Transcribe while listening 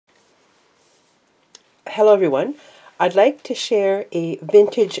Hello everyone. I'd like to share a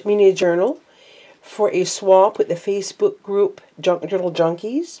vintage mini journal for a swap with the Facebook group Journal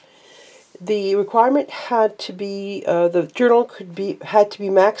Junkies. The requirement had to be the journal had to be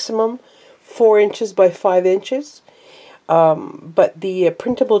maximum 4 inches by 5 inches. But the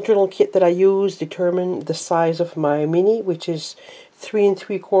printable journal kit that I use determined the size of my mini, which is 3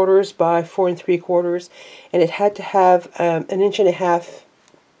 3/4 by 4 3/4, and it had to have an 1.5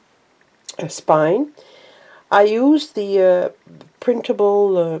 inch spine. I used the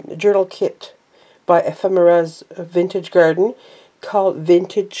printable journal kit by Ephemera's Vintage Garden called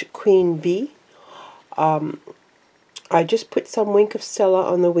Vintage Queen Bee. I just put some Wink of Stella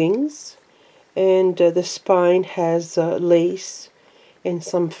on the wings, and the spine has lace and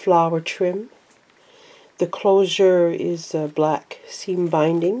some flower trim. The closure is black seam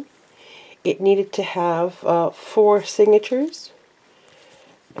binding. It needed to have 4 signatures,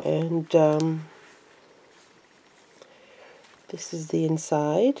 and this is the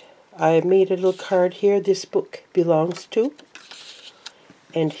inside. I made a little card here this book belongs to.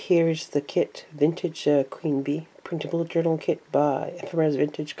 And here's the kit, Vintage Queen Bee, Printable Journal Kit by Ephemera's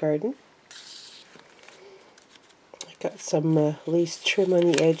Vintage Garden. I got some lace trim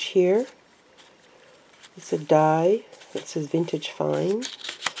on the edge here. It's a die. It says Vintage Fine.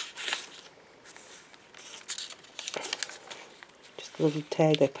 Just a little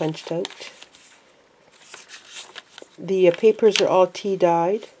tag I punched out. The papers are all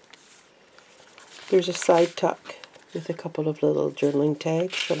tea-dyed. There's a side tuck with a couple of little journaling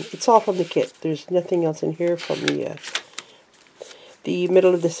tags. It's all from the kit. There's nothing else in here from the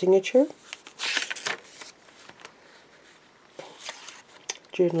middle of the signature.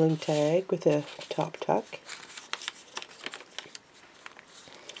 Journaling tag with a top tuck.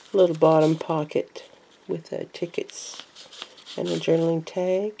 Little bottom pocket with tickets and a journaling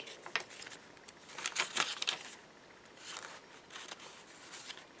tag.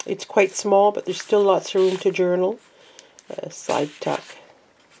 It's quite small, but there's still lots of room to journal. Side tuck.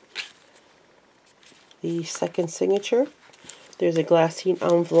 The second signature. There's a glassine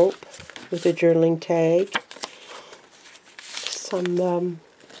envelope with a journaling tag. Some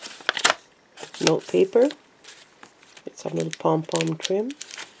note paper. It's some little pom-pom trim.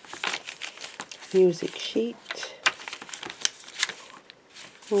 Music sheet.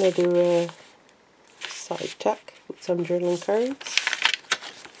 Another side tuck with some journaling cards.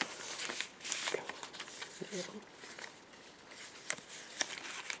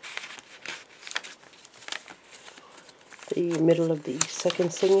 The middle of the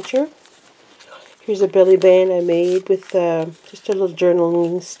second signature. Here's a belly band I made with just a little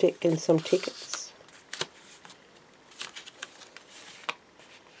journaling stick and some tickets.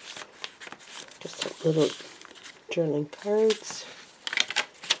 Just some little journaling cards.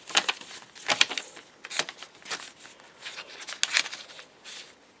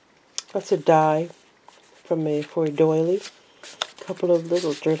 That's a die for a doily. A couple of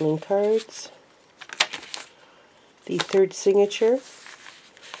little journaling cards. The third signature,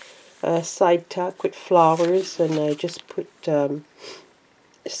 a side tuck with flowers, and I just put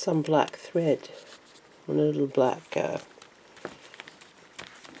some black thread on a little black, I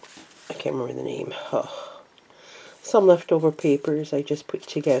can't remember the name, some leftover papers I just put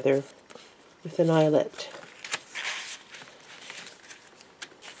together with an eyelet.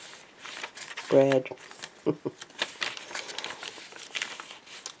 Bread.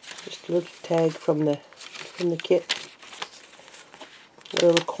 Just a little tag from the kit. A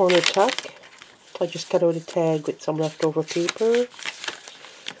little corner tuck. I just cut out a tag with some leftover paper.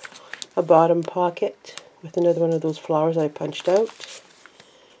 A bottom pocket with another one of those flowers I punched out.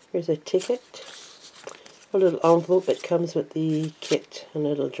 Here's a ticket. A little envelope that comes with the kit. And a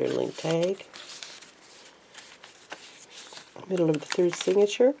little journaling tag. Middle of the third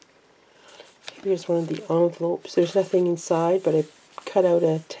signature. Here's one of the envelopes. There's nothing inside, but I cut out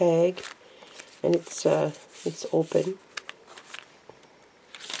a tag, and it's open.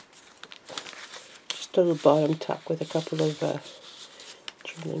 Just a little bottom tuck with a couple of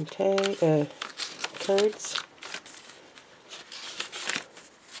journaling cards.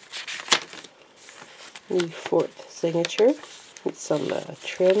 The fourth signature with some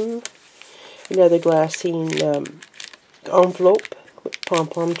trim. Another glassine envelope with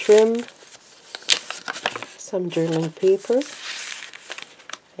pom-pom trim. Some journaling paper.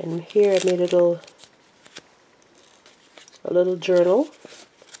 And here I made a little journal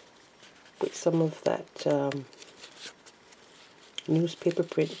with some of that newspaper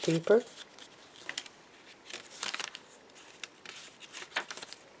print paper.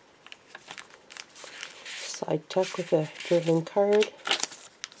 Side tuck with a journaling card.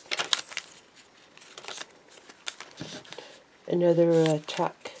 another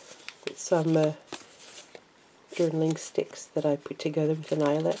tack with some journaling sticks that I put together with an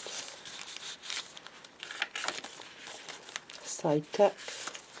eyelet. Side tack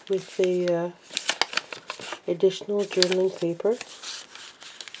with the additional journaling paper.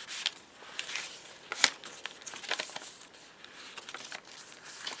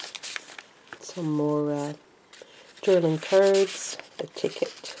 Some more journaling cards, a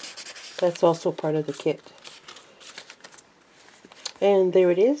ticket. That's also part of the kit. And there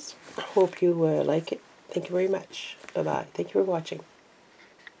it is. Hope you like it. Thank you very much. Bye-bye. Thank you for watching.